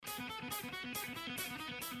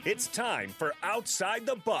It's time for Outside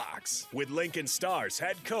the Box with Lincoln Stars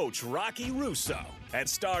head coach Rocky Russo and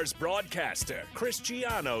Stars broadcaster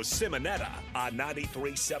Cristiano Simonetta on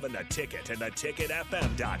 93.7 The Ticket and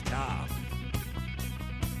theticketfm.com.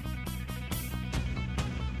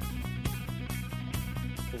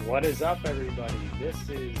 What is up, everybody? This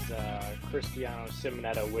is Cristiano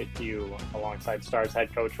Simonetta with you alongside Stars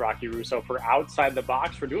head coach Rocky Russo for Outside the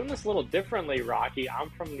Box. We're doing this a little differently, Rocky. I'm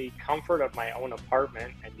from the comfort of my own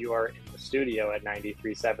apartment, and you are in the studio at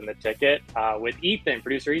 93.7 The Ticket with Ethan,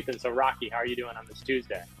 producer Ethan. So, Rocky, how are you doing on this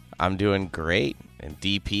Tuesday? I'm doing great, and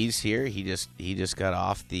DP's here. He just got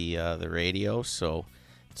off the radio, so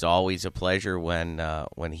it's always a pleasure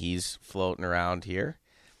when he's floating around here.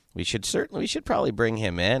 We should probably bring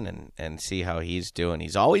him in and see how he's doing.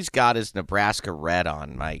 He's always got his Nebraska red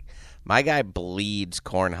on. My guy bleeds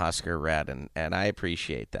Cornhusker red, and I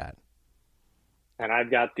appreciate that. And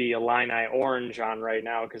I've got the Illini orange on right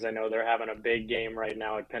now because I know they're having a big game right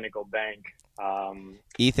now at Pinnacle Bank.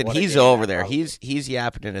 Ethan, he's over there. He's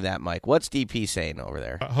yapping into that mic. What's DP saying over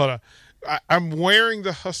there? Hold on. I'm wearing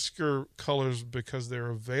the Husker colors because they're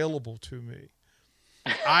available to me.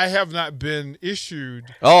 I have not been issued.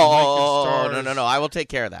 No! I will take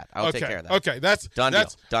care of that. Take care of that. Okay, that's done.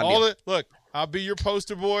 Look, I'll be your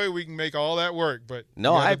poster boy. We can make all that work. But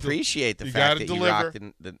no, I appreciate the fact that deliver.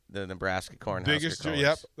 You rocked the Nebraska Cornhusker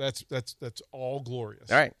colors. Yep, that's all glorious.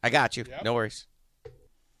 All right, I got you. Yep. No worries.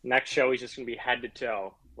 Next show, he's just going to be head to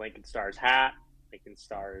toe. Lincoln Stars hat, Lincoln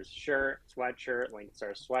Stars shirt, sweatshirt, Lincoln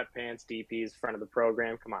Stars sweatpants, DP's front of the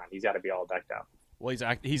program. Come on, he's got to be all decked out. Well,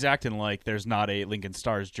 he's acting like there's not a Lincoln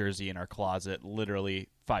Stars jersey in our closet, literally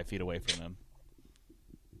 5 feet away from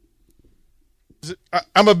him.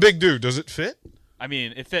 I'm a big dude. Does it fit? I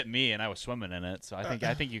mean, it fit me, and I was swimming in it, so I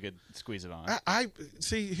think you could squeeze it on. I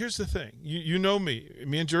see. Here's the thing. You know me.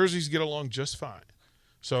 Me and jerseys get along just fine.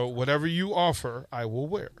 So whatever you offer, I will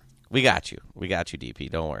wear. We got you,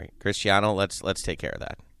 DP. Don't worry, Cristiano. Let's take care of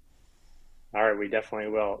that. All right, we definitely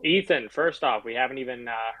will. Ethan, first off, we haven't even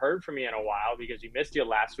heard from you in a while because we missed you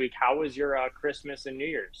last week. How was your Christmas and New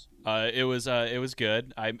Year's? It was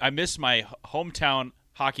good. I missed my hometown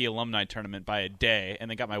hockey alumni tournament by a day,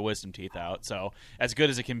 and then got my wisdom teeth out. So as good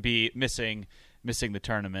as it can be, missing the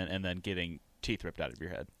tournament and then getting teeth ripped out of your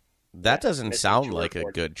head. That doesn't sound like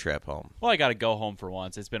a good trip home. Well, I got to go home for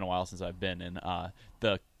once. It's been a while since I've been in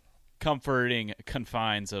the comforting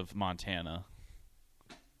confines of Montana.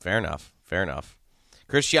 Fair enough.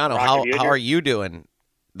 Cristiano, Rocky, how are you doing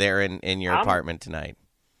there in your apartment tonight?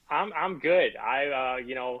 I'm good. I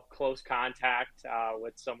close contact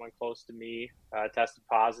with someone close to me tested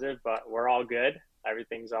positive, but we're all good.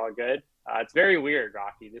 Everything's all good. It's very weird,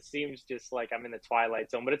 Rocky. This seems just like I'm in the twilight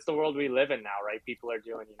zone, but it's the world we live in now, right? People are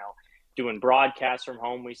doing broadcasts from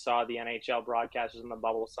home. We saw the NHL broadcasters in the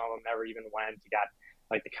bubble. Some of them never even went. You got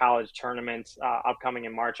like the college tournaments upcoming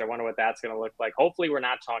in March. I wonder what that's going to look like. Hopefully we're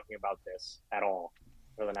not talking about this at all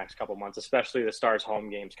for the next couple months, especially the Stars home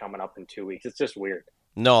games coming up in 2 weeks. It's just weird.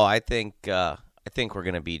 No, I think we're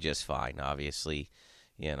going to be just fine. Obviously,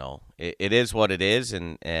 it is what it is,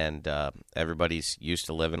 and everybody's used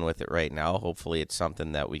to living with it right now. Hopefully it's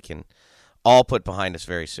something that we can all put behind us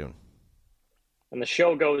very soon. And the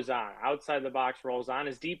show goes on. Outside the Box rolls on.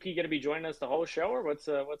 Is DP going to be joining us the whole show, or what's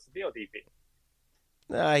the deal, DP?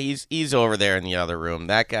 He's over there in the other room.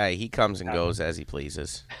 That guy, he comes and goes as he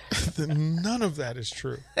pleases. None of that is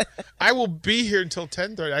true. I will be here until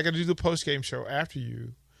 10:30. I got to do the post-game show after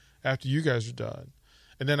you guys are done.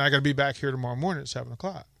 And then I got to be back here tomorrow morning at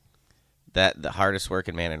 7:00. That the hardest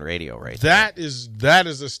working man in radio right there. That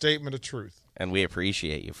is a statement of truth. And we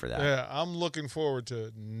appreciate you for that. Yeah, I'm looking forward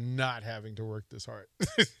to not having to work this hard.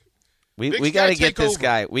 We got to get this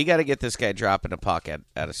guy. We got to get this guy dropping a puck at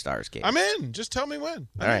a Stars game. I'm in. Just tell me when.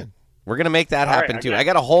 All right. We're going to make that happen, too. I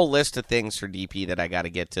got a whole list of things for DP that I got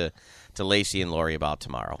to get to Lacey and Lori about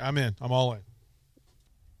tomorrow. I'm in. I'm all in.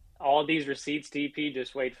 All these receipts, DP,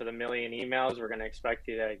 just wait for the million emails. We're going to expect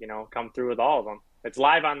you to, come through with all of them. It's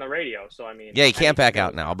live on the radio, so I mean. Yeah, he can't back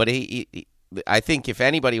out now. But I think if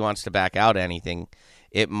anybody wants to back out anything,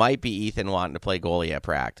 it might be Ethan wanting to play goalie at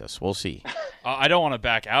practice. We'll see. I don't want to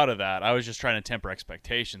back out of that. I was just trying to temper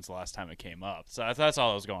expectations the last time it came up. So that's all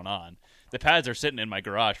that was going on. The pads are sitting in my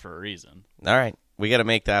garage for a reason. All right. We got to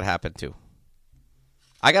make that happen, too.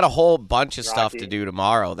 I got a whole bunch of stuff to do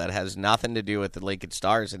tomorrow that has nothing to do with the Lincoln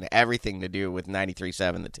Stars and everything to do with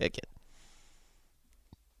 93.7 The Ticket.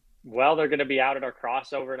 Well, they're going to be out at our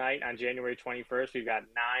crossover night on January 21st. We've got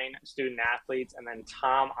 9 student athletes, and then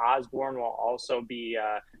Tom Osborne will also be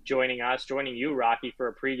joining you, Rocky, for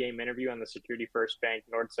a pregame interview on the Security First Bank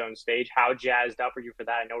North Zone stage. How jazzed up are you for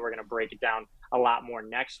that? I know we're going to break it down a lot more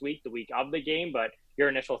next week, the week of the game, but your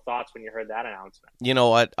initial thoughts when you heard that announcement? You know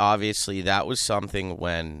what? Obviously, that was something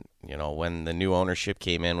when the new ownership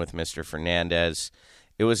came in with Mr. Fernandez,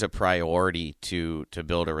 it was a priority to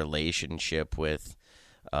build a relationship with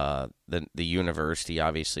the university.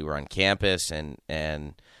 Obviously, we're on campus,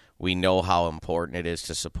 and we know how important it is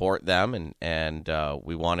to support them, and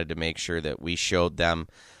we wanted to make sure that we showed them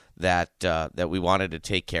that we wanted to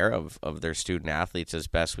take care of their student athletes as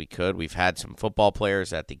best we could. We've had some football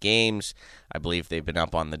players at the games. I believe they've been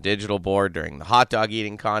up on the digital board during the hot dog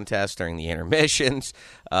eating contest, during the intermissions,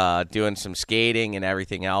 doing some skating and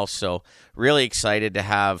everything else. So really excited to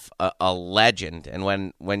have a legend. And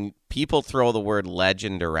when people throw the word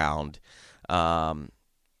legend around,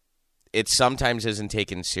 it sometimes isn't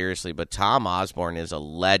taken seriously, but Tom Osborne is a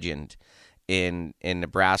legend in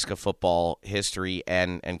Nebraska football history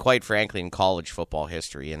and quite frankly in college football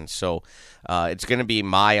history. And so it's going to be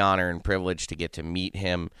my honor and privilege to get to meet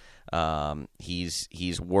him.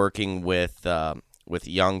 He's working with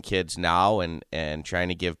young kids now and trying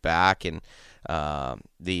to give back, and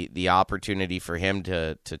the opportunity for him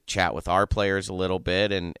to chat with our players a little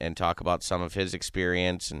bit and talk about some of his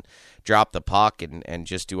experience and drop the puck and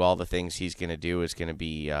just do all the things he's going to do is going to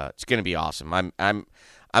be it's going to be awesome.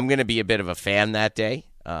 I'm going to be a bit of a fan that day.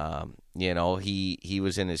 He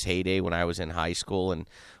was in his heyday when I was in high school and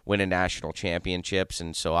winning national championships,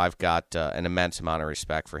 and so I've got an immense amount of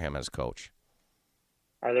respect for him as coach.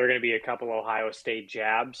 Are there going to be a couple Ohio State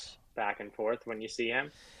jabs back and forth when you see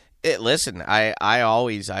him? Listen,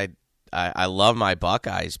 I love my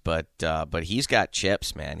Buckeyes, but he's got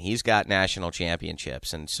chips, man. He's got national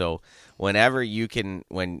championships, and so whenever you can,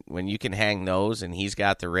 when you can hang those, and he's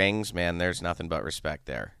got the rings, man, there's nothing but respect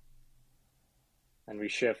there. And we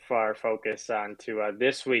shift our focus on to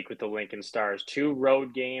this week with the Lincoln Stars. 2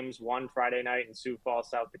 road games, one Friday night in Sioux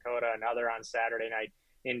Falls, South Dakota, another on Saturday night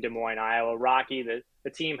in Des Moines, Iowa. Rocky, the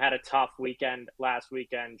team had a tough weekend last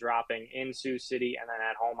weekend, dropping in Sioux City and then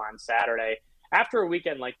at home on Saturday. After a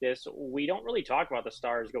weekend like this, we don't really talk about the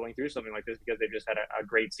Stars going through something like this because they've just had a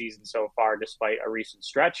great season so far despite a recent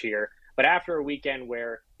stretch here. But after a weekend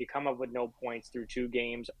where you come up with no points through 2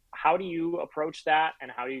 games, how do you approach that,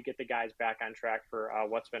 and how do you get the guys back on track for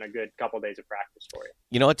what's been a good couple of days of practice for you?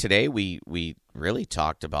 You know what? Today we really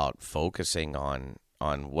talked about focusing on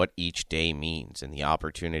what each day means and the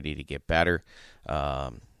opportunity to get better.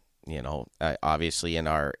 Obviously in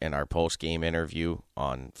our post-game interview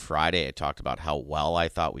on Friday, I talked about how well I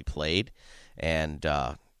thought we played, and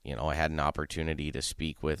I had an opportunity to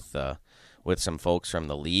speak with some folks from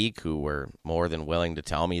the league who were more than willing to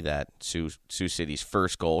tell me that Sioux City's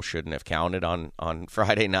first goal shouldn't have counted on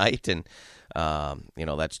Friday night, and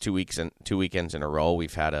that's 2 weekends in a row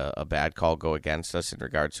we've had a bad call go against us in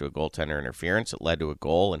regards to a goaltender interference. It led to a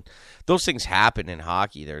goal, and those things happen in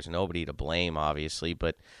hockey. There's nobody to blame, obviously,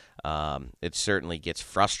 but it certainly gets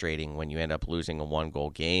frustrating when you end up losing a 1-goal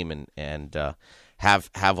game and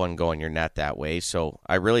have one go in your net that way. So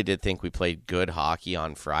I really did think we played good hockey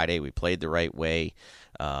on Friday. We played the right way.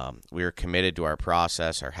 We were committed to our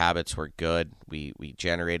process. Our habits were good. We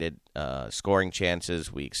generated scoring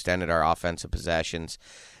chances. We extended our offensive possessions.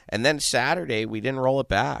 And then Saturday, we didn't roll it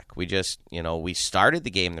back. We just, we started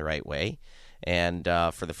the game the right way. And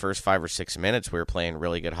for the first 5 or 6 minutes, we were playing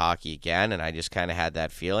really good hockey again. And I just kind of had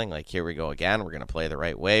that feeling like, here we go again. We're going to play the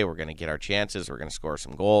right way. We're going to get our chances. We're going to score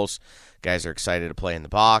some goals. Guys are excited to play in the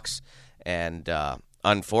box. And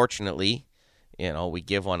unfortunately, we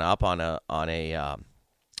give one up on a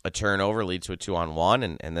turnover, leads to a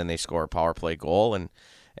 2-on-1, and then they score a power play goal.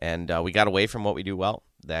 And we got away from what we do well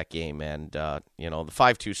that game. And, the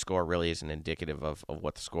 5-2 score really isn't indicative of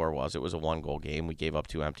what the score was. It was a 1-goal game. We gave up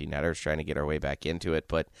 2 empty netters trying to get our way back into it.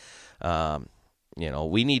 But,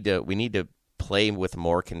 we need to play with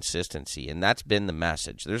more consistency, and that's been the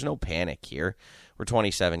message. There's no panic here. We're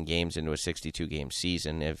 27 games into a 62-game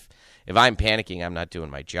season. If I'm panicking, I'm not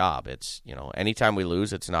doing my job. It's, anytime we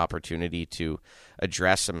lose, it's an opportunity to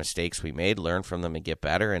address some mistakes we made, learn from them, and get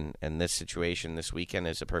better. And this situation this weekend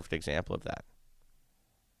is a perfect example of that.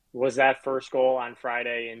 Was that first goal on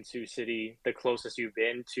Friday in Sioux City the closest you've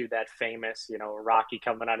been to that famous, Rocky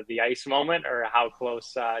coming out of the ice moment, or how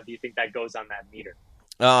close do you think that goes on that meter?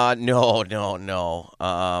 No.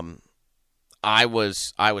 I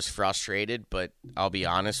was frustrated, but I'll be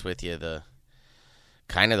honest with you, the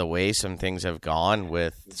way some things have gone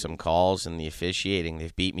with some calls and the officiating,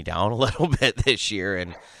 they've beat me down a little bit this year,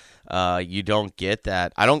 and you don't get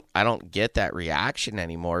that. I don't get that reaction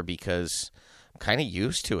anymore because I'm kind of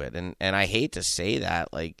used to it, and I hate to say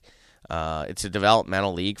that, like. It's a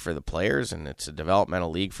developmental league for the players, and it's a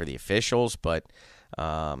developmental league for the officials, but,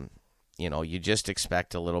 you just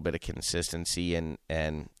expect a little bit of consistency, and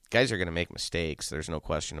guys are going to make mistakes. There's no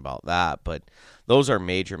question about that, but those are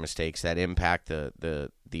major mistakes that impact the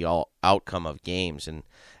outcome of games, and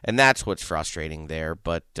that's what's frustrating there.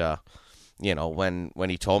 But, when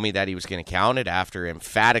he told me that he was going to count it after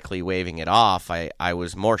emphatically waving it off, I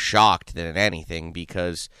was more shocked than anything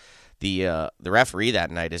because the referee that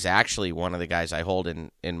night is actually one of the guys I hold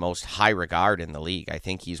in most high regard in the league. I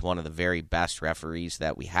think he's one of the very best referees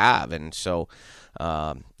that we have. And so,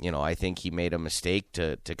 I think he made a mistake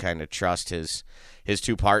to kind of trust his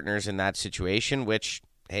two partners in that situation, which,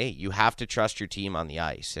 hey, you have to trust your team on the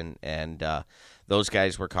ice. And those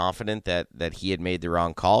guys were confident that he had made the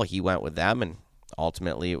wrong call. He went with them, and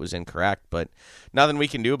ultimately it was incorrect. But nothing we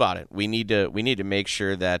can do about it. We need to make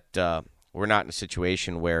sure that we're not in a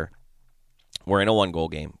situation where we're in a one-goal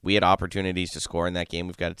game. We had opportunities to score in that game.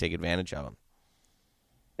 We've got to take advantage of them.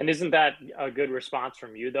 And isn't that a good response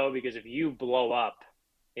from you, though? Because if you blow up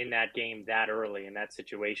in that game that early in that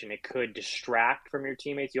situation, it could distract from your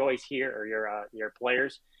teammates. You always hear, or your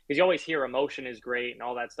players, because you always hear emotion is great and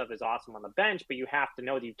all that stuff is awesome on the bench, but you have to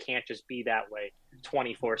know that you can't just be that way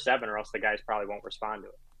 24/7, or else the guys probably won't respond to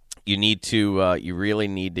it. You need to, you really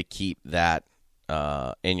need to keep that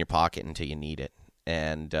in your pocket until you need it.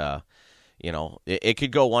 And, it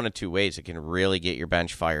could go one of two ways. It can really get your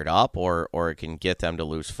bench fired up, or it can get them to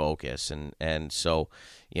lose focus. And so,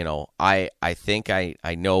 I think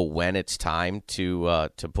I know when it's time to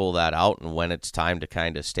pull that out and when it's time to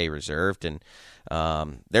kind of stay reserved. And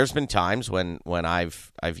there's been times when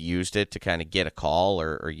I've used it to kind of get a call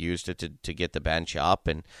or used it to get the bench up.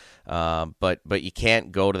 And but you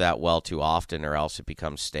can't go to that well too often, or else it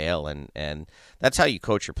becomes stale. And that's how you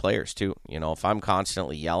coach your players too. If I'm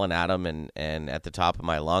constantly yelling at them and at the top of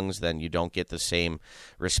my lungs, then you don't get the same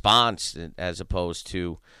response as opposed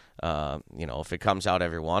to, if it comes out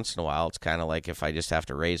every once in a while. It's kind of like if I just have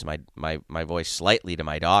to raise my voice slightly to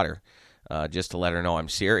my daughter, just to let her know I'm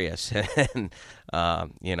serious. And,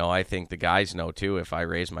 I think the guys know too, if I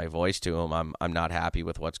raise my voice to them, I'm not happy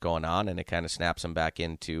with what's going on, and it kind of snaps them back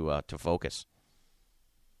into to focus.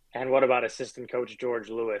 And what about assistant coach George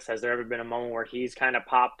Lewis? Has there ever been a moment where he's kind of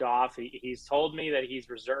popped off? He's told me that he's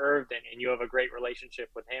reserved, and you have a great relationship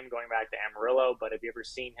with him going back to Amarillo, but have you ever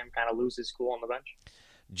seen him kind of lose his cool on the bench?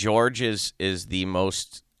 George is the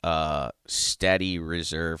most steady,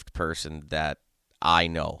 reserved person that I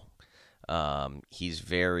know. He's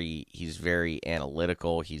very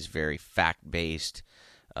analytical. He's very fact-based.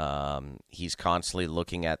 He's constantly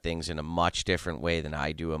looking at things in a much different way than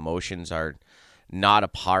I do. Emotions are not a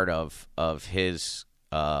part of his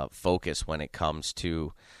focus when it comes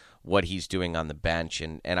to what he's doing on the bench.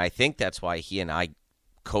 And I think that's why he and I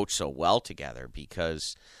coach so well together,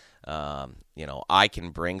 because I can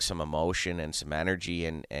bring some emotion and some energy,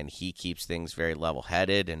 and he keeps things very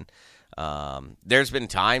level-headed. And there's been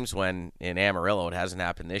times when in Amarillo, it hasn't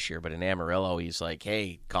happened this year, but in Amarillo, he's like,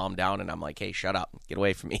 hey, calm down. And I'm like, hey, shut up, get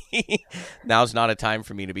away from me. Now's not a time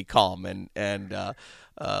for me to be calm. And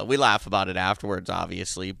we laugh about it afterwards,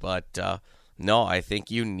 obviously. But no, I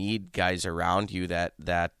think you need guys around you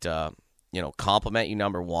that compliment you,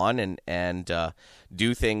 number one, and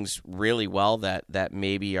do things really well that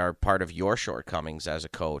maybe are part of your shortcomings as a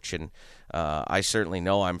coach. And I certainly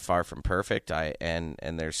know I'm far from perfect. And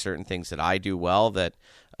there's certain things that I do well that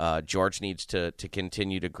George needs to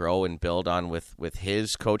continue to grow and build on with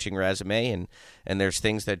his coaching resume. And there's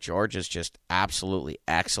things that George is just absolutely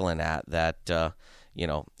excellent at that,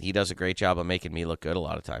 he does a great job of making me look good a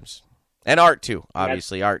lot of times. And Art, too.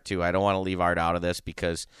 Obviously, Art, too. I don't want to leave Art out of this,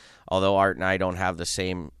 because although Art and I don't have the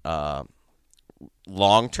same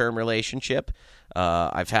long-term relationship,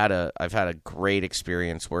 I've had a great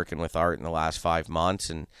experience working with Art in the last 5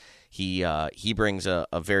 months, and he brings a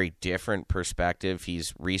very different perspective.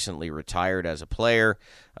 He's recently retired as a player,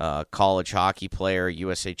 college hockey player,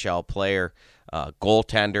 USHL player,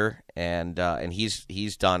 goaltender, and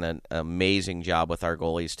he's done an amazing job with our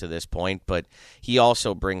goalies to this point. But he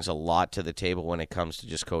also brings a lot to the table when it comes to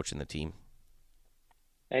just coaching the team.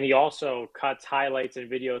 And he also cuts highlights and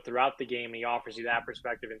video throughout the game. He offers you that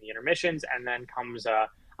perspective in the intermissions, and then comes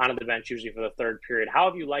onto the bench usually for the third period. How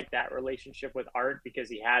have you liked that relationship with Art? Because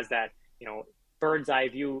he has that, bird's eye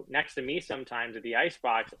view next to me sometimes at the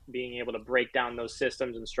icebox, being able to break down those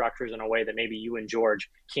systems and structures in a way that maybe you and George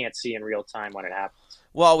can't see in real time when it happens.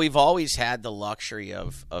 Well, we've always had the luxury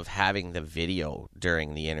of having the video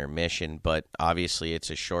during the intermission, but obviously it's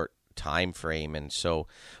a short time frame, and so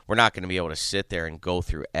we're not going to be able to sit there and go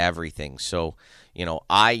through everything. So,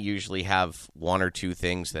 I usually have one or two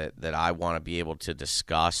things that I want to be able to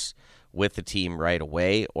discuss with the team right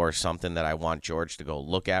away, or something that I want George to go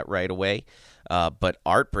look at right away. But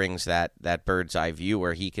Art brings that bird's eye view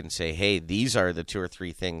where he can say, hey, these are the 2 or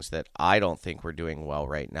 3 things that I don't think we're doing well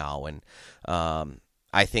right now. And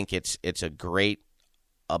I think it's a great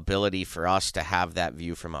ability for us to have that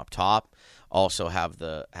view from up top, also have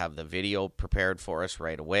the video prepared for us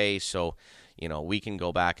right away. So, we can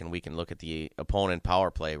go back and we can look at the opponent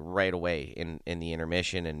power play right away in the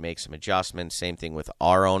intermission and make some adjustments. Same thing with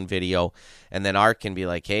our own video. And then Art can be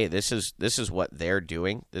like, hey, this is what they're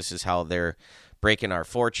doing. This is how they're breaking our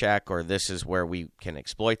forecheck, or this is where we can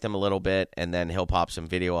exploit them a little bit. And then he'll pop some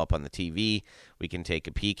video up on the TV. We can take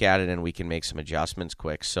a peek at it, and we can make some adjustments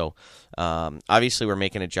quick. So obviously we're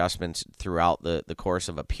making adjustments throughout the course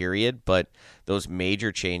of a period, but those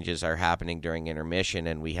major changes are happening during intermission,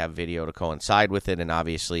 and we have video to coincide with it, and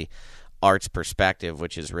obviously Art's perspective,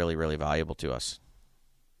 which is really, really valuable to us.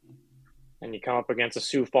 And you come up against a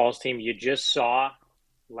Sioux Falls team you just saw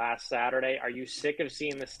last Saturday. Are you sick of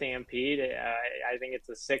seeing the Stampede? I think it's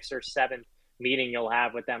the 6th or 7th meeting you'll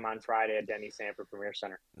have with them on Friday at Denny Sanford Premier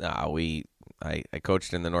Center. I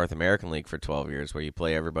coached in the North American League for 12 years, where you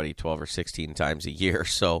play everybody 12 or 16 times a year.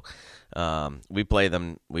 So we play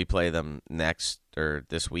them next or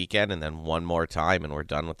this weekend, and then one more time, and we're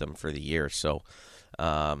done with them for the year. So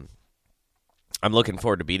I'm looking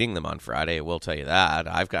forward to beating them on Friday. I will tell you that.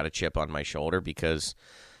 I've got a chip on my shoulder because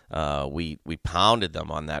we pounded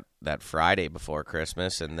them on that Friday before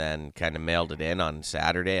Christmas, and then kind of mailed it in on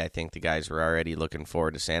Saturday. I think the guys were already looking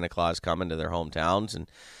forward to Santa Claus coming to their hometowns,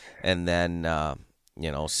 and then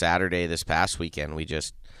Saturday this past weekend we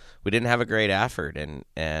didn't have a great effort,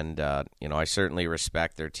 and I certainly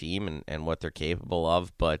respect their team and what they're capable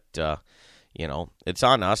of, but it's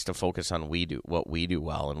on us to focus on what we do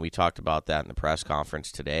well, and we talked about that in the press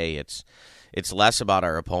conference today. It's less about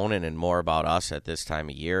our opponent and more about us at this time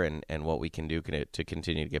of year and what we can do to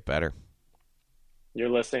continue to get better. You're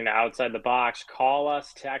listening to Outside the Box. Call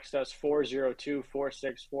us, text us,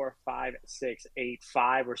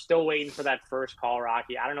 402-464-5685. We're still waiting for that first call,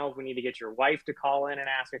 Rocky. I don't know if we need to get your wife to call in and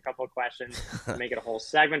ask a couple of questions to make it a whole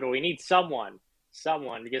segment, but we need someone,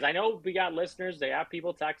 because I know we got listeners. They have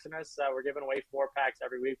people texting us. We're giving away 4-packs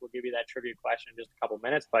every week. We'll give you that trivia question in just a couple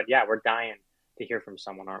minutes. But, yeah, we're dying to hear from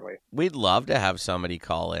someone, aren't we? We'd love to have somebody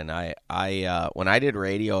call in. I when I did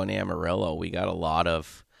radio in Amarillo, we got a lot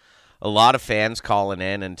of fans calling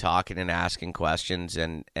in and talking and asking questions,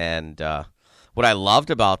 and what I loved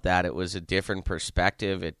about that, it was a different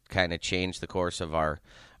perspective. It kind of changed the course of our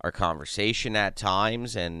conversation at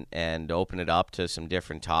times, and opened it up to some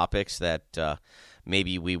different topics that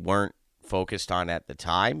maybe we weren't focused on at the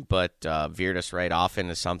time, but veered us right off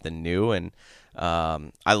into something new. And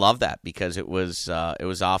I love that because it was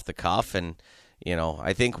off the cuff, and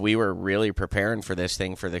I think we were really preparing for this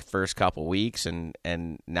thing for the first couple weeks, and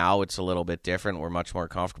now it's a little bit different. We're much more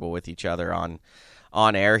comfortable with each other on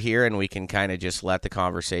air here, and we can kind of just let the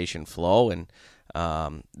conversation flow.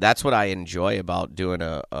 And that's what I enjoy about doing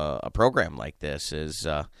a program like this is,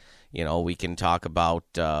 we can talk about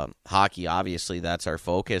hockey. Obviously, that's our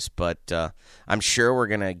focus, but I'm sure we're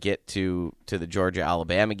going to get to the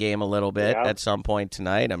Georgia-Alabama game a little bit at some point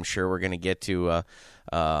tonight. I'm sure we're going to get to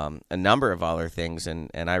a number of other things, and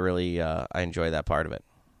I really I enjoy that part of it.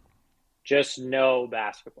 Just no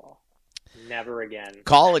basketball. Never again.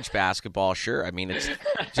 College basketball, sure. I mean, it's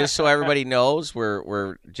just so everybody knows,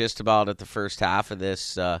 we're just about at the first half of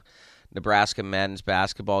this Nebraska men's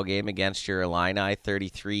basketball game against your Illini,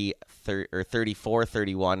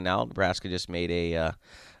 34-31 now. Nebraska just made a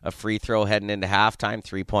free throw heading into halftime,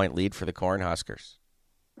 3-point lead for the Cornhuskers.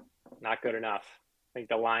 Not good enough. I think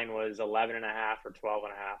the line was 11.5 or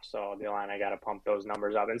 12.5, so the Illini got to pump those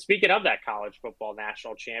numbers up. And speaking of that college football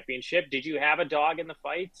national championship, did you have a dog in the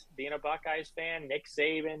fight, being a Buckeyes fan? Nick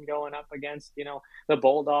Saban going up against, the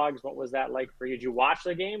Bulldogs. What was that like for you? Did you watch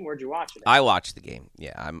the game? Where'd you watch it? I watched the game.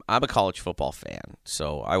 Yeah, I'm a college football fan,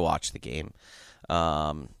 so I watched the game.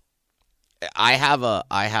 I have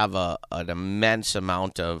an immense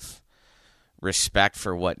amount of respect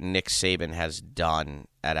for what Nick Saban has done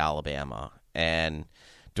at Alabama. And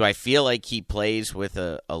do I feel like he plays with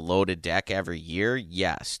a loaded deck every year?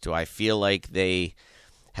 Yes. Do I feel like they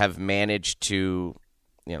have managed to,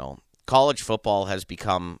 college football has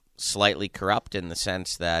become slightly corrupt in the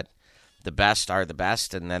sense that the best are the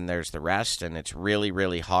best, and then there's the rest, and it's really,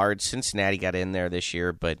 really hard. Cincinnati got in there this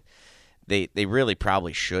year, but they really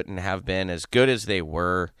probably shouldn't have been as good as they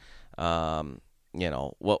were. What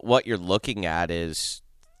you're looking at is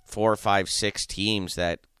 4, 5, 6 teams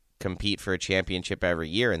that compete for a championship every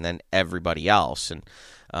year, and then everybody else. And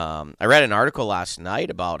I read an article last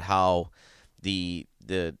night about how the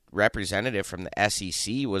representative from the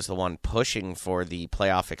SEC was the one pushing for the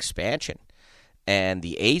playoff expansion, and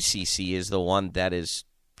the ACC is the one that is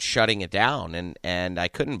shutting it down. And I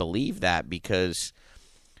couldn't believe that, because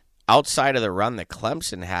outside of the run that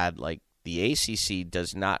Clemson had, like, the ACC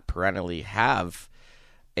does not perennially have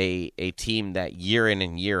a team that year in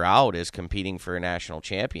and year out is competing for a national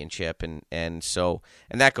championship. And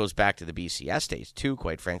that goes back to the BCS days too,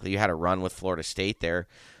 quite frankly. You had a run with Florida State there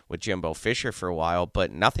with Jimbo Fisher for a while,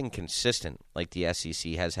 but nothing consistent like the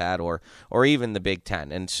SEC has had, or even the Big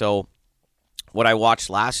Ten. And so what I watched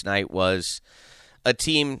last night was a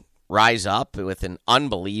team rise up with an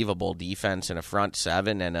unbelievable defense and a front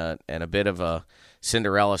seven, and a bit of a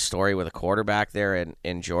Cinderella story with a quarterback there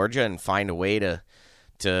in Georgia, and find a way to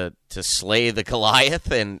slay the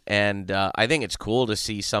Goliath. And I think it's cool to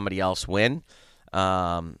see somebody else win.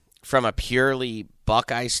 From a purely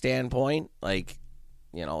Buckeye standpoint, like,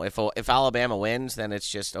 you know, if Alabama wins, then it's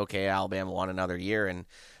just, okay, Alabama won another year, and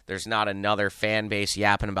there's not another fan base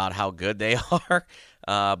yapping about how good they are.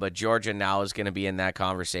 But Georgia now is going to be in that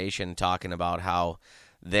conversation, talking about how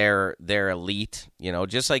they're elite, you know,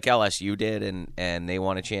 just like LSU did, and they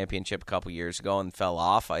won a championship a couple years ago and fell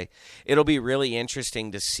off. It'll be really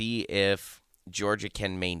interesting to see if Georgia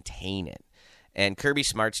can maintain it. And Kirby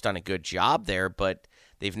Smart's done a good job there, but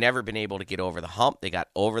they've never been able to get over the hump. They got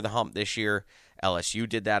over the hump this year. LSU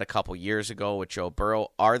did that a couple years ago with Joe Burrow.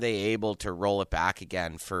 Are they able to roll it back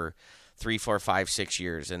again for 3, 4, 5, 6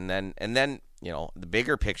 years? And then, you know, the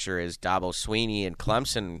bigger picture is Dabo Swinney and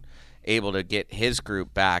Clemson able to get his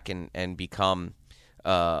group back and become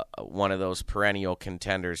one of those perennial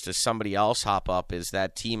contenders. Does somebody else hop up? Is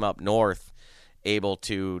that team up north able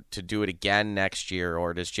to do it again next year,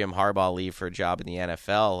 or does Jim Harbaugh leave for a job in the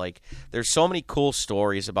NFL? Like, there's so many cool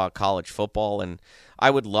stories about college football, and I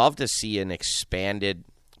would love to see an expanded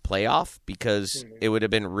playoff, because it would have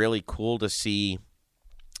been really cool to see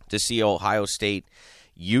Ohio State,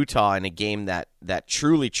 Utah in a game that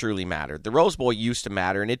truly mattered. The Rose Bowl used to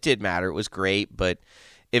matter, and it did matter. It was great, but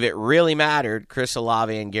if it really mattered, Chris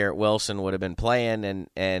Olave and Garrett Wilson would have been playing,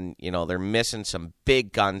 and you know, they're missing some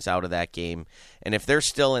big guns out of that game. And if they're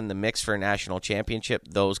still in the mix for a national championship,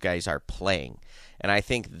 those guys are playing. And I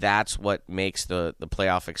think that's what makes the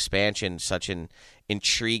playoff expansion such an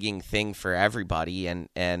intriguing thing for everybody,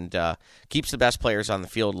 and keeps the best players on the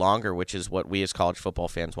field longer, which is what we as college football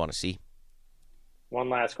fans want to see. One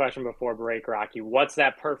last question before break, Rocky. What's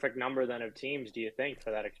that perfect number then of teams, do you think,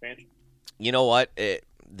 for that expansion? You know what?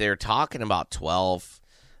 They're talking about 12.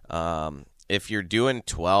 If you're doing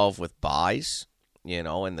 12 with buys, you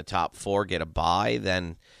know, and the top 4 get a bye,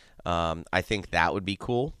 then I think that would be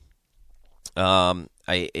cool.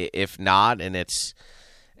 If not, and it's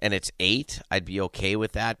 8, I'd be okay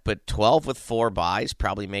with that. But 12 with 4 buys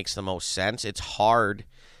probably makes the most sense. It's hard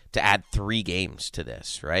to add 3 games to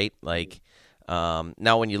this, right? Like,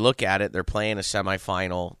 now when you look at it, they're playing a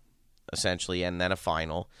semifinal essentially, and then a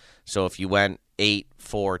final. So if you went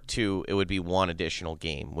 8-4-2, it would be 1 additional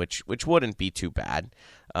game, which wouldn't be too bad.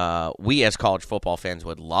 We as college football fans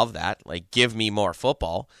would love that. Like, give me more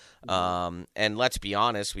football. And let's be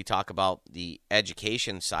honest, we talk about the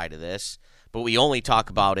education side of this, but we only talk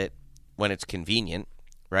about it when it's convenient,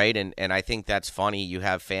 right? And I think that's funny. You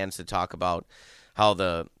have fans that talk about how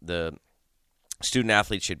the student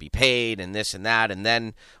athletes should be paid and this and that, and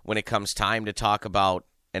then when it comes time to talk about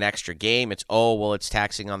an extra game, it's, oh, well, it's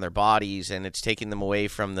taxing on their bodies and it's taking them away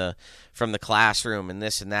from the classroom and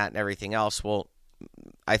this and that and everything else. Well,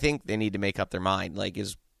 I think they need to make up their mind. Like,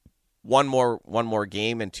 is one more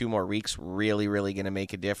game and 2 more weeks really going to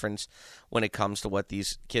make a difference when it comes to what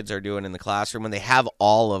these kids are doing in the classroom, when they have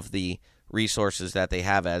all of the resources that they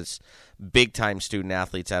have as big-time student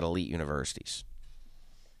athletes at elite universities?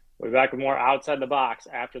 We'll be back with more Outside the Box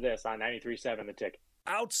after this on 93.7 The Ticket.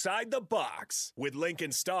 Outside the Box with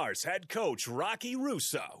Lincoln Stars head coach Rocky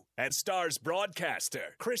Russo and Stars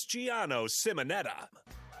broadcaster Cristiano Simonetta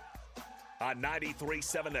on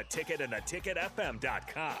 93.7 The Ticket and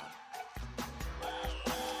theticketfm.com.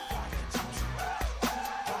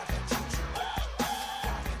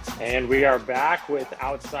 And we are back with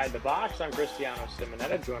Outside the Box. I'm Cristiano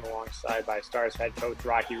Simonetta, joined alongside by Stars head coach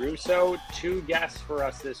Rocky Russo. 2 guests for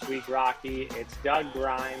us this week, Rocky. It's Doug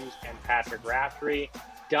Grimes and Patrick Raftery.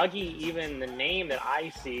 Dougie, even the name that I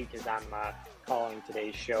see, because I'm calling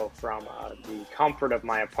today's show from the comfort of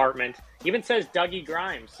my apartment. Even says Dougie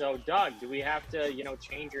Grimes. So, Doug, do we have to,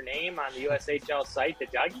 change your name on the USHL site to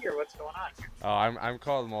Dougie, or what's going on here? Oh, I'm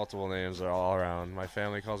called multiple names all around. My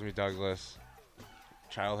family calls me Douglas.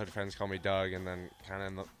 Childhood friends call me Doug, and then kind of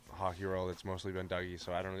in the hockey world, it's mostly been Dougie.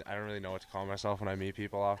 So I don't really know what to call myself when I meet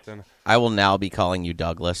people often. I will now be calling you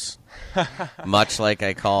Douglas, much like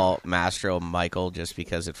I call Mastro Michael, just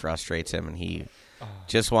because it frustrates him, and he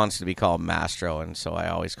just wants to be called Mastro, and so I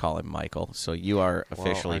always call him Michael. So you are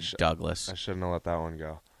officially Douglas. I shouldn't have let that one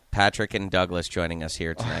go. Patrick and Douglas joining us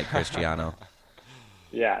here tonight, Cristiano.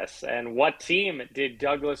 Yes, and what team did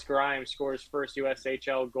Douglas Grimes score his first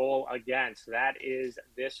USHL goal against? That is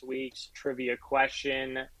this week's trivia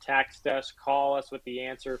question. Text us, call us with the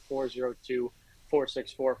answer,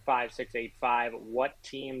 402-464-5685. What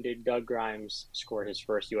team did Doug Grimes score his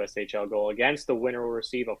first USHL goal against? The winner will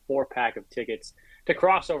receive a 4-pack of tickets to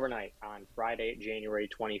Crossover Night on Friday, January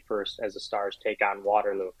 21st, as the Stars take on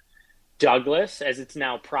Waterloo. Douglas, as it's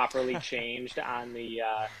now properly changed on the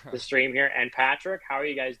stream here, and Patrick, how are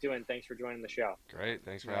you guys doing? Thanks for joining the show. Great,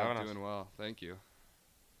 thanks for having us. Doing well, thank you.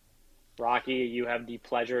 Rocky, you have the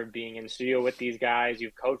pleasure of being in studio with these guys.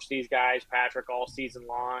 You've coached these guys, Patrick, all season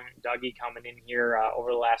long. Dougie coming in here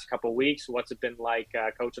over the last couple of weeks. What's it been like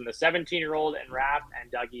coaching the 17-year-old and Raph,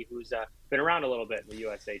 and Dougie, who's been around a little bit in the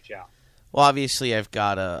USHL? Well, obviously, I've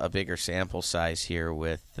got a bigger sample size here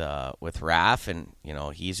with Raph, and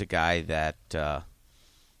he's a guy that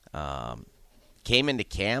came into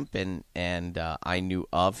camp, and I knew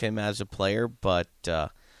of him as a player, but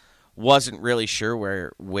wasn't really sure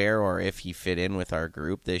where or if he fit in with our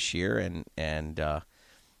group this year, and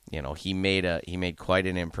he made quite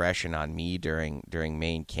an impression on me during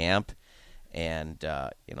main camp. And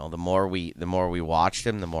the more we watched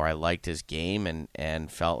him, the more I liked his game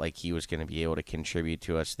and felt like he was going to be able to contribute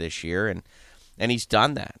to us this year, and he's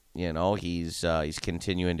done that. He's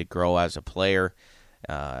continuing to grow as a player.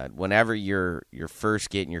 Whenever you're first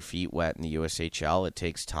getting your feet wet in the USHL, it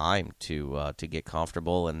takes time to get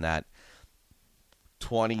comfortable, and that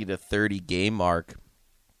 20 to 30 game mark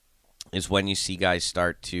is when you see guys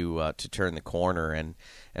start to turn the corner, and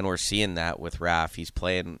we're seeing that with Raph. He's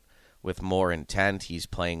playing with more intent. He's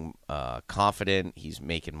playing confident. He's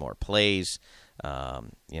making more plays.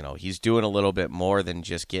 He's doing a little bit more than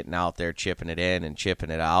just getting out there, chipping it in and chipping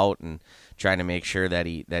it out, and trying to make sure that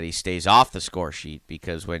he stays off the score sheet.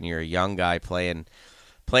 Because when you're a young guy playing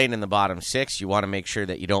in the bottom six, you want to make sure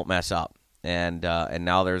that you don't mess up. And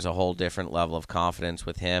now there's a whole different level of confidence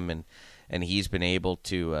with him, and he's been able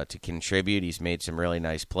to contribute. He's made some really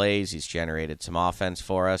nice plays. He's generated some offense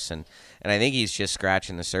for us, and I think he's just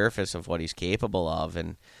scratching the surface of what he's capable of.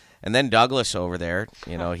 And then Douglas over there,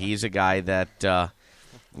 he's a guy that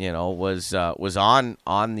was on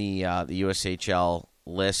the USHL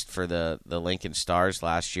list for the Lincoln Stars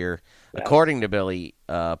last year, according to Billy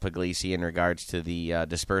Puglisi, in regards to the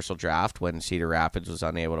dispersal draft when Cedar Rapids was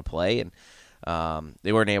unable to play, and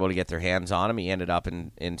they weren't able to get their hands on him. He ended up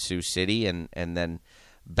in Sioux City and then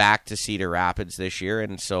back to Cedar Rapids this year.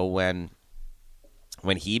 And so when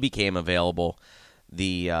he became available,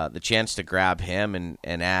 the chance to grab him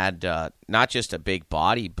and add not just a big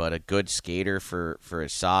body, but a good skater for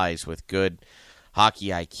his size with good hockey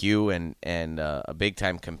IQ and a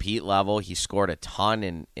big-time compete level. He scored a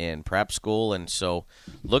ton in prep school, and so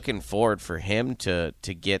looking forward for him to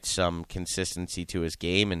get some consistency to his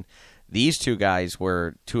game. And these two guys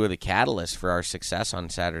were two of the catalysts for our success on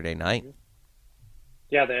Saturday night.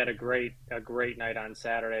 Yeah, they had a great night on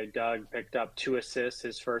Saturday. Doug picked up 2 assists,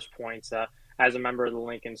 his first points as a member of the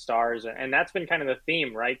Lincoln Stars. And that's been kind of the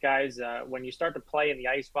theme, right, guys? When you start to play in the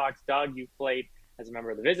Icebox, Doug, you played as a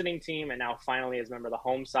member of the visiting team, and now finally as a member of the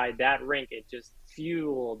home side. That rink, it just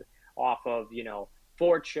fueled off of,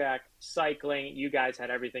 forecheck, cycling. You guys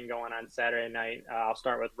had everything going on Saturday night. I'll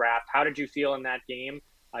start with Raph. How did you feel in that game?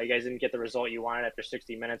 You guys didn't get the result you wanted after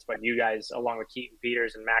 60 minutes, but you guys, along with Keaton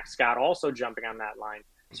Peters and Max Scott, also jumping on that line,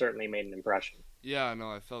 certainly made an impression. Yeah,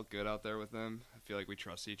 no, I felt good out there with them. I feel like we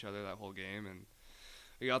trusted each other that whole game, and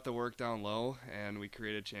we got the work down low, and we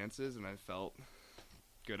created chances, and I felt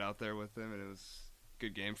good out there with them, and it was a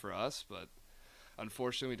good game for us, but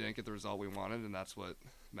unfortunately we didn't get the result we wanted, and that's what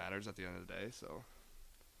matters at the end of the day. So.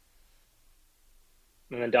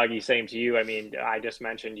 And then, Dougie, same to you. I mean, I just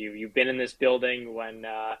mentioned you've been in this building when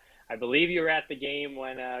I believe you were at the game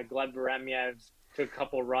when Gleb Veremyev took a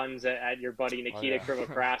couple runs at your buddy Nikita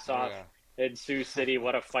Krivokrasov in Sioux City.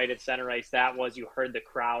 What a fight at center ice that was. You heard the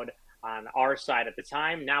crowd on our side at the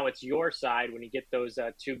time. Now it's your side when you get those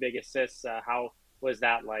 2 big assists. How was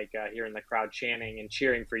that like hearing the crowd chanting and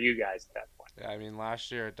cheering for you guys at that point? Yeah, I mean,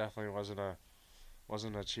 last year it definitely wasn't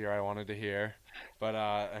wasn't a cheer I wanted to hear. But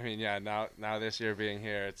I mean, yeah, now this year being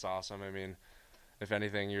here, it's awesome. I mean, if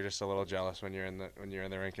anything, you're just a little jealous when you're in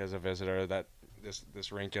the rink as a visitor that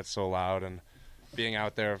this rink gets so loud, and being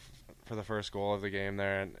out there for the first goal of the game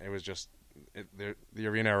there, and it was just the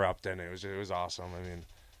arena erupted. It was awesome. I mean,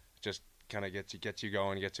 just kind of gets you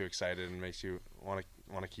going, gets you excited, and makes you want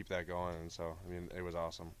to keep that going. And so, I mean, it was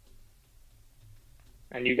awesome.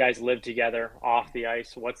 And you guys live together off the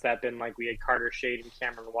ice. What's that been like? We had Carter Shade and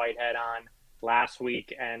Cameron Whitehead on last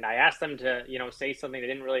week, and I asked them to, say something they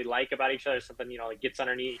didn't really like about each other, something, that gets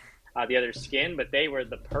underneath the other's skin, but they were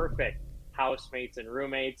the perfect housemates and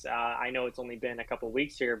roommates. I know it's only been a couple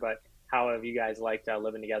weeks here, but how have you guys liked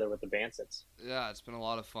living together with the Bansets? Yeah, it's been a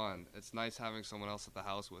lot of fun. It's nice having someone else at the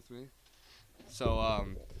house with me. So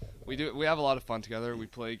we have a lot of fun together. We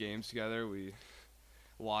play games together. We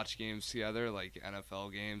watch games together, like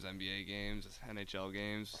NFL games, NBA games, NHL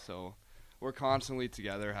games. So we're constantly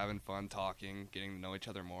together, having fun, talking, getting to know each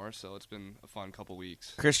other more. So it's been a fun couple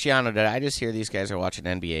weeks. Cristiano, did I just hear these guys are watching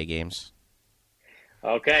NBA games?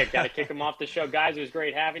 Okay, got to kick them off the show. Guys, it was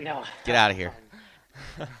great having you. Get out of here.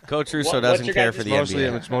 Coach Russo doesn't care for the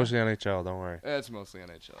NBA. It's mostly NHL, don't worry. It's mostly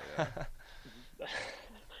NHL, yeah.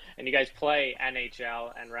 And you guys play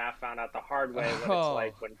NHL, and Raph found out the hard way what it's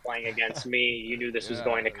like when playing against me. You knew this was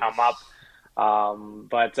going to come up.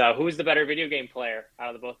 But who's the better video game player out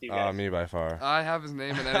of the both of you guys? Me by far. I have his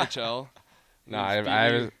name in NHL. No,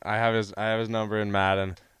 I have his number in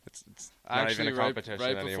Madden. It's not Actually, even a competition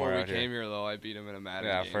right anymore before we out came here, though, I beat him in a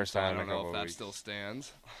Madden game. First time I don't in a know couple if that weeks. still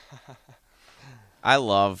stands. I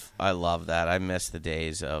love that. I miss the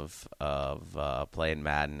days of playing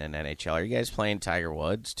Madden and NHL. Are you guys playing Tiger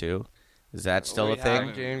Woods too? Is that still a thing?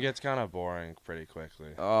 The game gets kind of boring pretty quickly.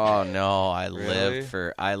 Oh no, I Really?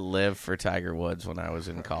 lived for Tiger Woods when I was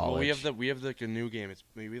in college. Well, we have like a new game. It's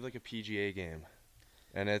maybe like a PGA game,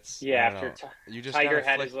 and it's after you just Tiger kinda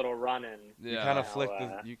had flick, his little run in. you kind of flick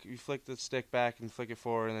you flick the stick back and flick it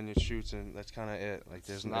forward, and then it shoots, and that's kind of it. Like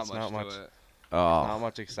there's not much to it. Oh, not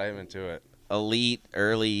much excitement to it. elite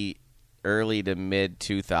early to mid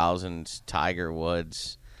 2000s Tiger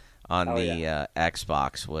Woods on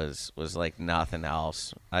Xbox was like nothing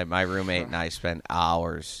else. My roommate and I spent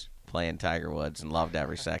hours playing Tiger Woods and loved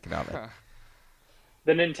every second of it.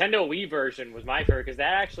 The Nintendo Wii version was my favorite because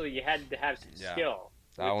that actually you had to have some skill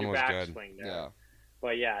That with one your was good. backswing there. Yeah.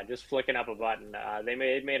 But yeah, just flicking up a button. They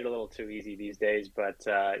made it a little too easy these days. But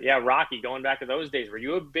yeah, Rocky, going back to those days, were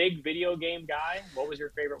you a big video game guy? What was your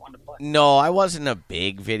favorite one to play? No, I wasn't a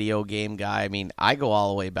big video game guy. I mean, I go all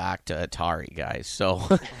the way back to Atari, guys. So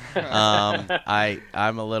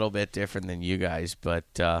I'm a little bit different than you guys.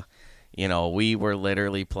 But, we were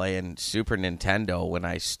literally playing Super Nintendo when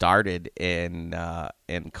I started in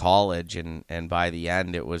college. And by the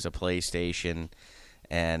end, it was a PlayStation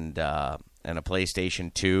and a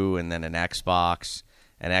PlayStation 2 and then an Xbox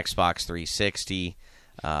 360.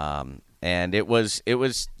 And it was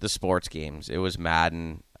the sports games. It was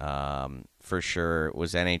Madden, for sure. It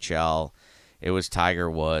was NHL. It was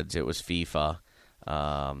Tiger Woods. It was FIFA.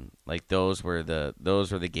 Like those were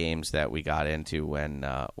the games that we got into when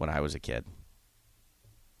I was a kid.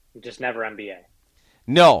 Just never NBA.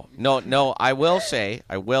 No. I will say,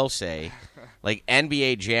 like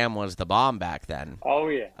NBA Jam was the bomb back then. Oh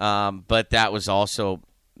yeah. But that was also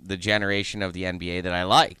the generation of the NBA that I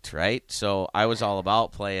liked, right? So I was all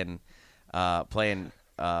about playing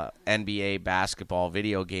NBA basketball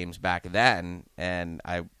video games back then, and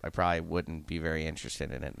I probably wouldn't be very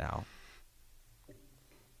interested in it now.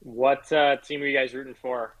 What team are you guys rooting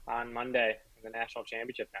for on Monday in the national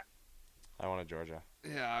championship then? I wanted Georgia.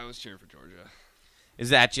 Yeah, I was cheering for Georgia. Is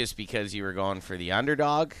that just because you were going for the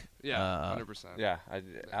underdog? Yeah, 100%. Yeah,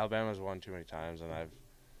 Alabama's won too many times, and I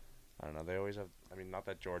don't know. They always have. I mean, not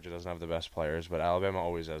that Georgia doesn't have the best players, but Alabama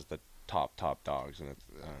always has the top dogs, and I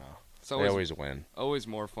don't know. They always win. Always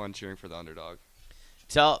more fun cheering for the underdog.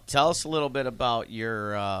 Tell us a little bit about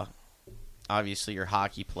your obviously your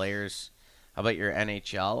hockey players. How about your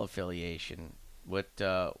NHL affiliation? What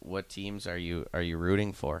teams are you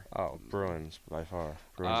rooting for? Oh, Bruins by far.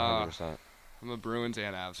 Bruins 100%. I'm a Bruins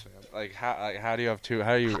and Avs fan. How do you have two?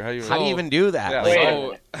 How do you even do that? Yeah,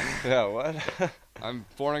 Wait. yeah, what? I'm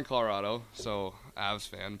born in Colorado, so Avs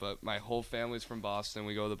fan, but my whole family's from Boston.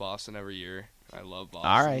 We go to Boston every year. I love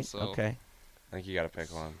Boston. All right. So. Okay. I think you got to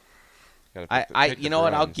pick one. You know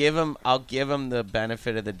what? I'll give him the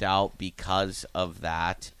benefit of the doubt because of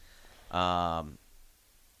that. I'm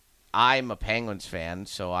a Penguins fan,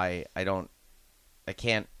 so I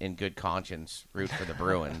can't in good conscience root for the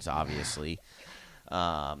Bruins, obviously.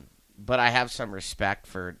 But I have some respect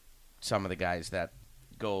for some of the guys that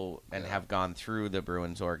go and have gone through the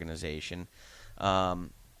Bruins organization.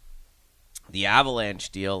 The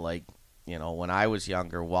Avalanche deal, like, you know, when I was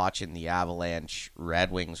younger, watching the Avalanche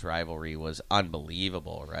Red Wings rivalry was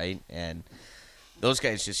unbelievable, right? And those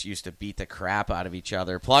guys just used to beat the crap out of each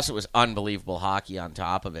other. Plus, it was unbelievable hockey on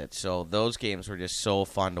top of it. So those games were just so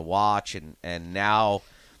fun to watch. And now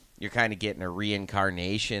you're kind of getting a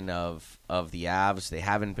reincarnation of the Avs. They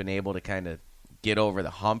haven't been able to kind of get over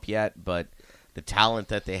the hump yet, but the talent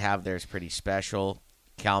that they have there is pretty special.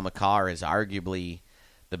 Cal McCarr is arguably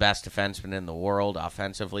the best defenseman in the world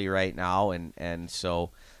offensively right now, and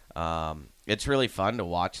so it's really fun to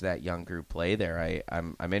watch that young group play there.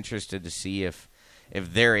 I'm interested to see if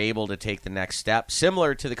they're able to take the next step,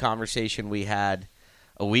 similar to the conversation we had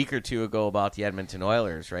a week or two ago about the Edmonton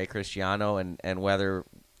Oilers, right, Cristiano, and whether,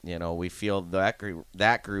 you know, we feel that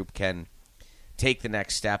group can take the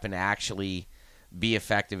next step and actually be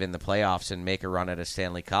effective in the playoffs and make a run at a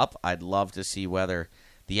Stanley Cup. I'd love to see whether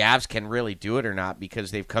the Avs can really do it or not,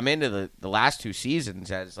 because they've come into the last two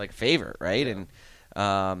seasons as like a favorite, right? Yeah.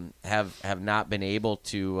 And have not been able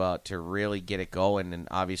to really get it going. And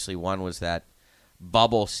obviously one was that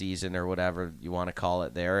bubble season or whatever you want to call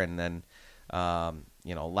it there, and then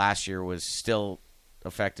you know, last year was still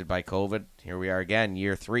affected by COVID. Here we are again,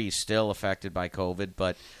 year 3, still affected by COVID.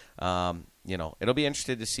 But you know, it'll be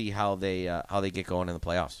interesting to see how they get going in the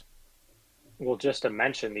playoffs. Well, just to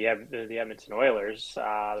mention the Edmonton Oilers,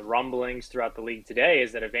 the rumblings throughout the league today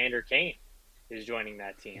is that Evander Kane is joining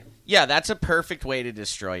that team. Yeah, that's a perfect way to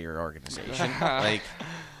destroy your organization. Like,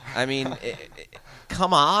 I mean,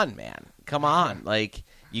 come on, man. Come on. Like,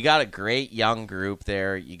 you got a great young group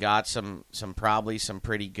there. You got probably some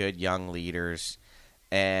pretty good young leaders.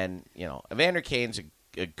 And, you know, Evander Kane's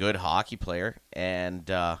a good hockey player. And,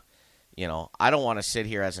 you know, I don't want to sit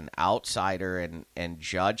here as an outsider and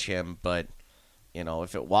judge him, but, you know,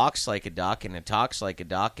 if it walks like a duck and it talks like a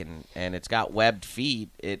duck and it's got webbed feet,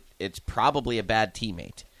 it's probably a bad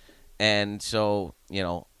teammate. And so, you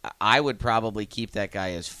know, I would probably keep that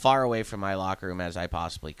guy as far away from my locker room as I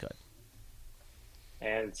possibly could.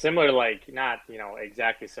 And similar to, like, not, you know,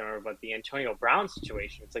 exactly similar, but the Antonio Brown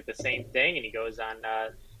situation, it's like the same thing. And he goes on,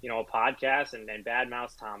 you know, a podcast and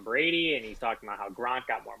badmouths Tom Brady, and he's talking about how Gronk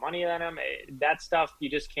got more money than him. That stuff you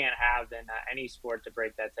just can't have in any sport to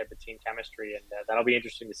break that type of team chemistry, and that'll be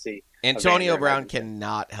interesting to see. Antonio Brown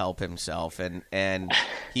cannot help himself, and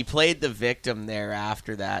he played the victim there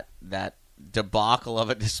after that debacle of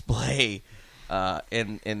a display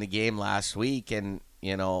in the game last week, and,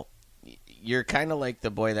 you know, you're kind of like the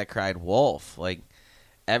boy that cried wolf. Like,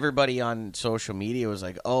 everybody on social media was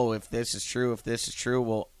like, oh, if this is true.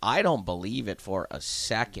 Well, I don't believe it for a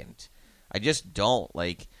second. I just don't.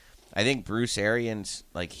 Like, I think Bruce Arians,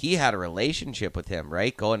 like, he had a relationship with him,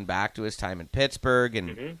 right? Going back to his time in Pittsburgh,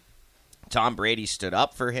 and Tom Brady stood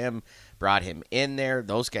up for him, brought him in there.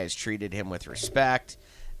 Those guys treated him with respect.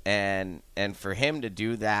 And for him to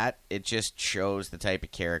do that, it just shows the type of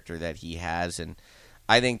character that he has. And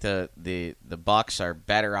I think the Bucks are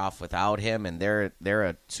better off without him, and they're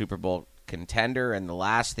a Super Bowl contender. And the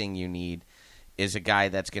last thing you need is a guy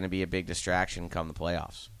that's going to be a big distraction come the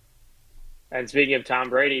playoffs. And speaking of Tom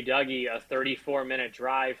Brady, Dougie, a 34-minute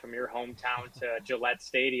drive from your hometown to Gillette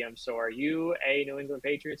Stadium. So, are you a New England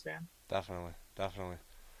Patriots fan? Definitely.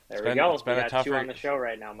 There we go. It's been a tougher, 2 on the show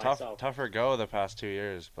right now. Tougher go the past 2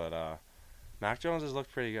 years, but Mac Jones has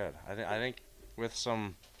looked pretty good. I think with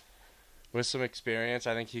some experience,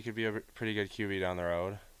 I think he could be a pretty good QB down the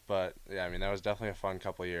road. But yeah, I mean, that was definitely a fun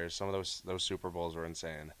couple of years. Some of those Super Bowls were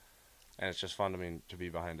insane, and it's just fun to be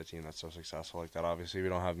behind a team that's so successful like that. Obviously, we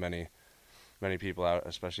don't have many people out,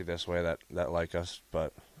 especially this way, that like us.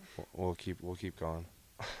 But we'll keep going.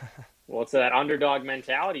 Well, it's that underdog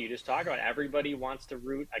mentality you just talked about. Everybody wants to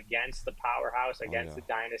root against the powerhouse, against the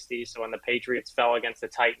dynasty. So when the Patriots fell against the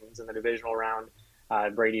Titans in the divisional round,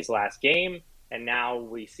 Brady's last game, and now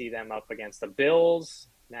we see them up against the Bills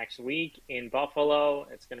next week in Buffalo.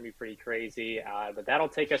 It's going to be pretty crazy. But that'll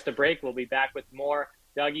take us to break. We'll be back with more.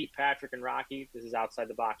 Dougie, Patrick, and Rocky. This is Outside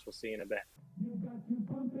the Box. We'll see you in a bit.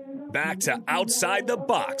 Back to Outside the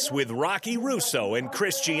Box with Rocky Russo and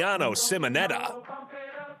Cristiano Simonetta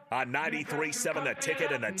on 93.7 The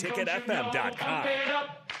Ticket and theticketfm.com.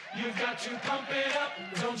 You've got to pump it up,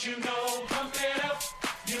 don't you know? Pump it up.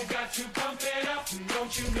 You've got to pump it up,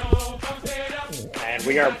 don't you know? Pump it up. And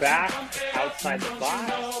we are back outside the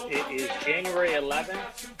box. It is January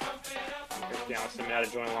 11th. Cristiano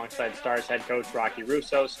Simonetta joined alongside Stars head coach Rocky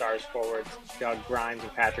Russo, Stars forwards Doug Grimes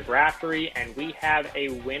and Patrick Raftery, and we have a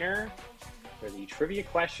winner for the trivia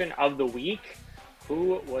question of the week.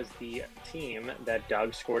 who was the team that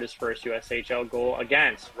Doug scored his first USHL goal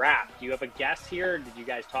against? Raph, do you have a guess here? Did you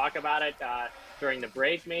guys talk about it during the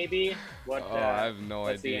break, maybe? What? I have no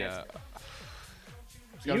what's the idea.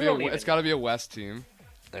 answer? It's got to be a West team.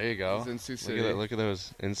 There you go. It's in Sioux City. Look at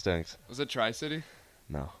those instincts. Was it Tri-City?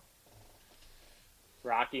 No.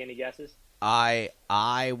 Rocky, any guesses? I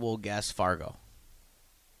will guess Fargo.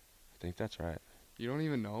 I think that's right. You don't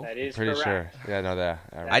even know? That is Pretty correct. sure. Yeah, no, that.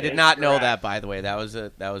 I did is not know correct. that, by the way. That was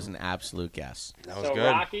an absolute guess. That was So, good.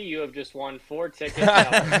 Rocky, you have just won 4 tickets.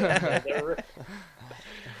 The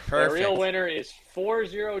real winner is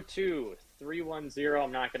 402-310.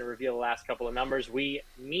 I'm not going to reveal the last couple of numbers. We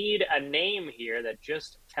need a name here that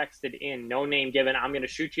just texted in. No name given. I'm going to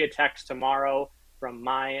shoot you a text tomorrow from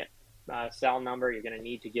my cell number. You're going to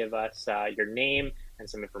need to give us your name and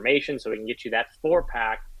some information so we can get you that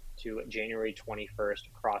 4-pack to January 21st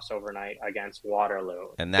crossover night against Waterloo.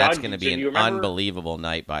 And that's Doug, going to do be you an remember- unbelievable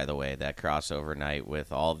night, by the way, that crossover night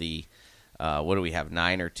with all the, what do we have,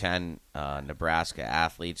 9 or 10 Nebraska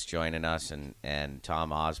athletes joining us and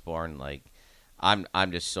Tom Osborne. Like,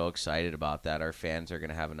 I'm just so excited about that. Our fans are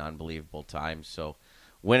going to have an unbelievable time. So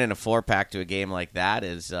winning a 4-pack to a game like that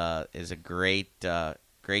is a great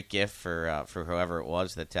gift for whoever it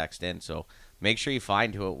was that texted in. So make sure you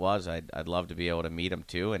find who it was. I'd love to be able to meet them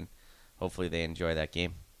too, and hopefully they enjoy that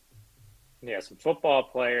game. Yeah, some football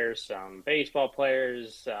players, some baseball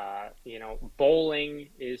players. Bowling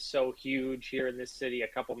is so huge here in this city. A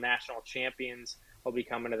couple national champions will be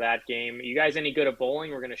coming to that game. You guys any good at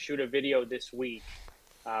bowling? We're going to shoot a video this week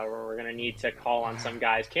where we're going to need to call on some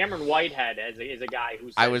guys. Cameron Whitehead is a guy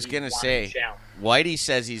who's. I was going to say, Whitey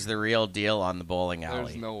says he's the real deal on the bowling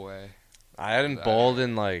alley. There's no way. I hadn't bowled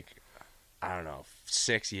in I don't know,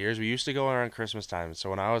 6 years. We used to go around Christmas time. So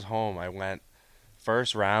when I was home, I went.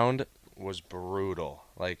 First round was brutal,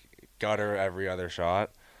 like gutter every other shot.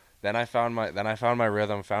 Then I found my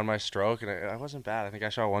rhythm, found my stroke, and I wasn't bad. I think I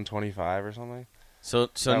shot 125 or something. So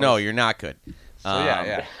no, you're not good.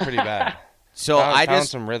 Yeah, pretty bad. So I found just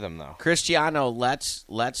some rhythm though. Cristiano, let's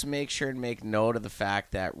make sure and make note of the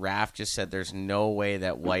fact that Raph just said there's no way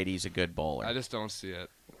that Whitey's a good bowler. I just don't see it.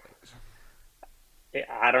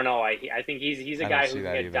 I don't know. I think he's a guy who can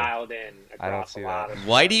get either. dialed in across a lot of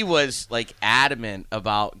Whitey was like adamant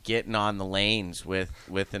about getting on the lanes with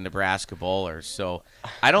the Nebraska bowlers. So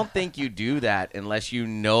I don't think you do that unless you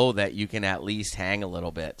know that you can at least hang a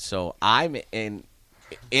little bit. So I'm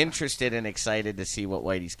interested and excited to see what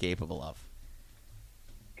Whitey's capable of.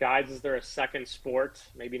 Guys, is there a second sport,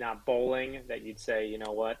 maybe not bowling, that you'd say, you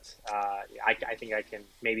know what, I think I can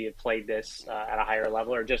maybe have played this at a higher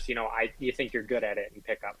level, or just, you think you're good at it and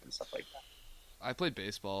pick up and stuff like that? I played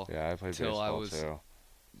baseball. Yeah, I played till baseball I was too.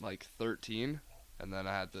 like 13, and then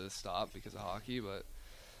I had to stop because of hockey. But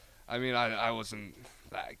I mean, I wasn't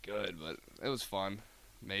that good, but it was fun.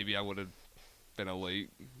 Maybe I would have been a late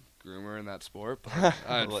groomer in that sport, but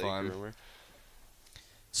I had fun. Groomer.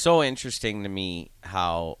 So interesting to me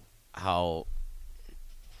how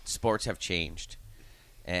sports have changed.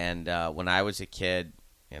 And when I was a kid,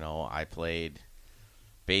 I played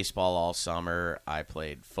baseball all summer. I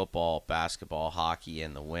played football, basketball, hockey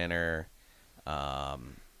in the winter. I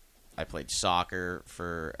played soccer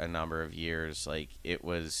for a number of years.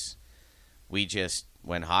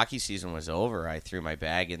 When hockey season was over, I threw my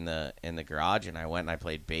bag in the garage and I went and I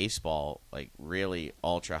played baseball, like really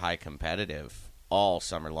ultra high competitive, all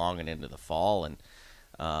summer long and into the fall. And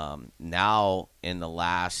now in the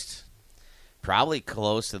last, probably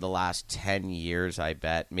close to the last 10 years, I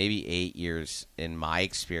bet, maybe 8 years in my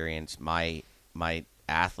experience, my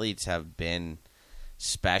athletes have been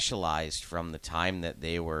specialized from the time that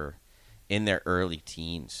they were in their early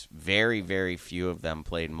teens. Very, very few of them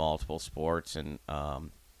played multiple sports. And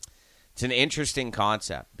it's an interesting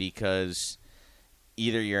concept because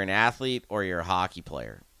either you're an athlete or you're a hockey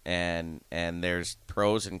player. And there's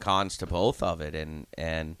pros and cons to both of it,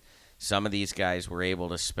 and some of these guys were able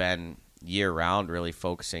to spend year round really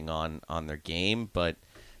focusing on their game. But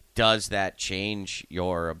does that change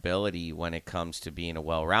your ability when it comes to being a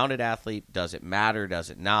well-rounded athlete? Does it matter? Does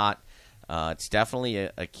it not? It's definitely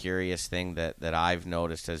a curious thing that I've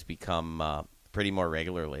noticed has become pretty more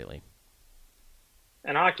regular lately.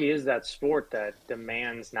 And hockey is that sport that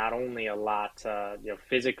demands not only a lot,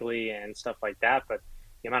 physically and stuff like that, but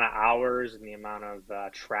the amount of hours and the amount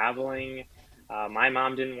of traveling. My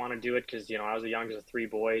mom didn't want to do it because, I was the youngest of 3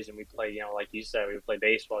 boys, and we played, like you said, we played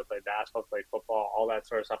baseball, we played basketball, we played football, all that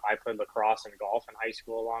sort of stuff. I played lacrosse and golf in high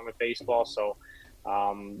school along with baseball. So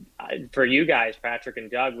for you guys, Patrick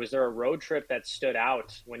and Doug, was there a road trip that stood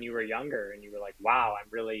out when you were younger and you were like, wow, I'm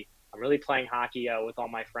really playing hockey with all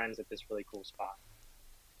my friends at this really cool spot?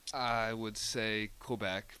 I would say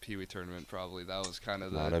Quebec Pee Wee tournament probably. That was kind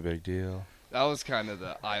of Not a big deal. That was kind of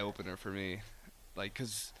the eye opener for me, like,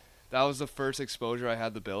 because that was the first exposure I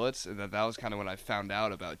had the billets, and that was kind of when I found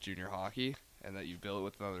out about junior hockey and that you billet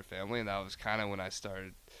with another family, and that was kind of when I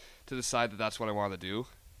started to decide that that's what I wanted to do.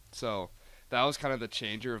 So that was kind of the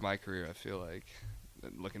changer of my career, I feel like,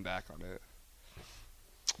 looking back on it.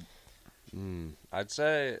 I'd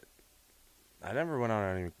say I never went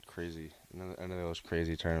on any of those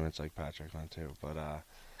crazy tournaments like Patrick went to, but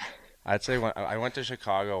I'd say I went to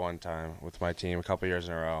Chicago one time with my team a couple years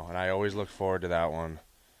in a row, and I always looked forward to that one.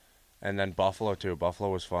 And then Buffalo too. Buffalo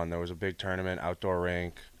was fun. There was a big tournament, outdoor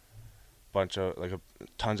rink,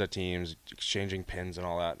 tons of teams exchanging pins and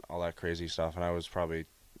all that crazy stuff. And I was probably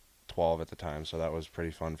 12 at the time, so that was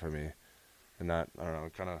pretty fun for me. And that, I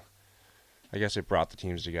don't know, I guess it brought the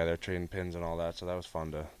teams together, trading pins and all that. So that was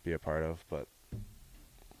fun to be a part of. But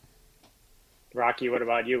Rocky, what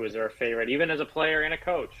about you? Was there a favorite, even as a player and a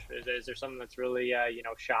coach? Is there something that's really,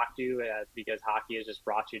 shocked you because hockey has just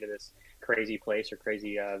brought you to this crazy place or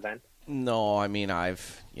crazy event? No, I mean,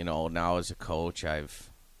 I've, now as a coach, I've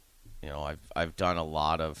done a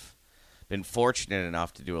lot of, been fortunate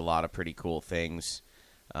enough to do a lot of pretty cool things.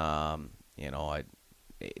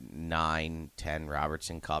 9, 10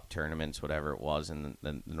 Robertson Cup tournaments, whatever it was in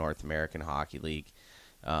the North American Hockey League.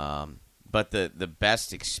 But the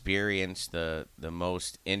best experience, the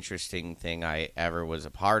most interesting thing I ever was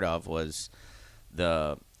a part of was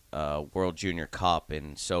the World Junior Cup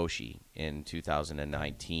in Sochi in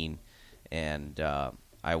 2019. And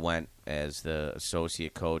I went as the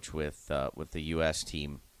associate coach with the U.S.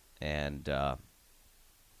 team. And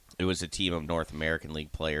it was a team of North American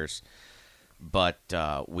League players. But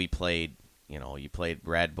we played, you played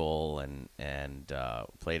Red Bull and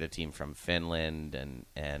played a team from Finland and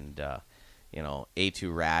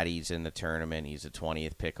A2 Ratty's in the tournament. He's a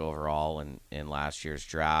 20th pick overall in last year's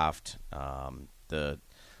draft. The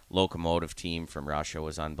Lokomotiv team from Russia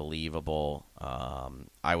was unbelievable.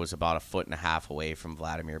 I was about 1.5 feet away from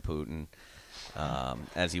Vladimir Putin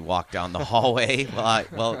as he walked down the hallway.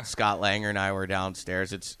 Well, Scott Langer and I were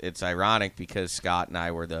downstairs. It's ironic because Scott and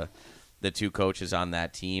I were the two coaches on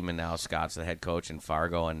that team, and now Scott's the head coach in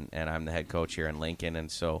Fargo, and I'm the head coach here in Lincoln,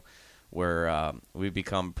 and so we've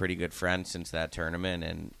become pretty good friends since that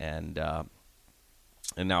tournament, and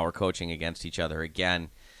now we're coaching against each other again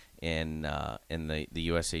in the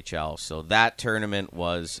USHL. So that tournament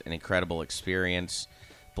was an incredible experience.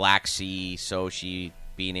 Black Sea, Sochi,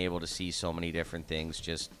 being able to see so many different things,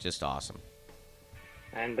 just awesome.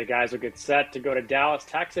 And the guys will get set to go to Dallas,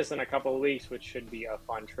 Texas in a couple of weeks, which should be a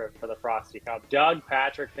fun trip for the Frosty Cup. Doug,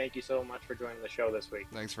 Patrick, thank you so much for joining the show this week.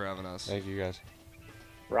 Thanks for having us. thank you guys.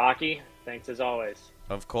 Rocky, thanks as always.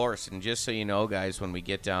 Of course, and just so you know, guys, when we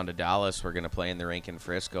get down to Dallas, we're going to play in the rink in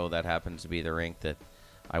Frisco. That happens to be the rink that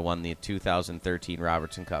I won the 2013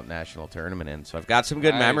 Robertson Cup National Tournament in. So I've got some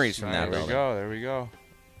good memories from that building. There we go.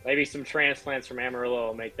 Maybe some transplants from Amarillo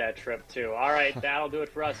will make that trip, too. All right, that'll do it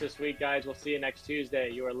for us this week, guys. We'll see you next Tuesday.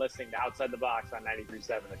 You are listening to Outside the Box on 93.7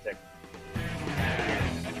 The Ticket.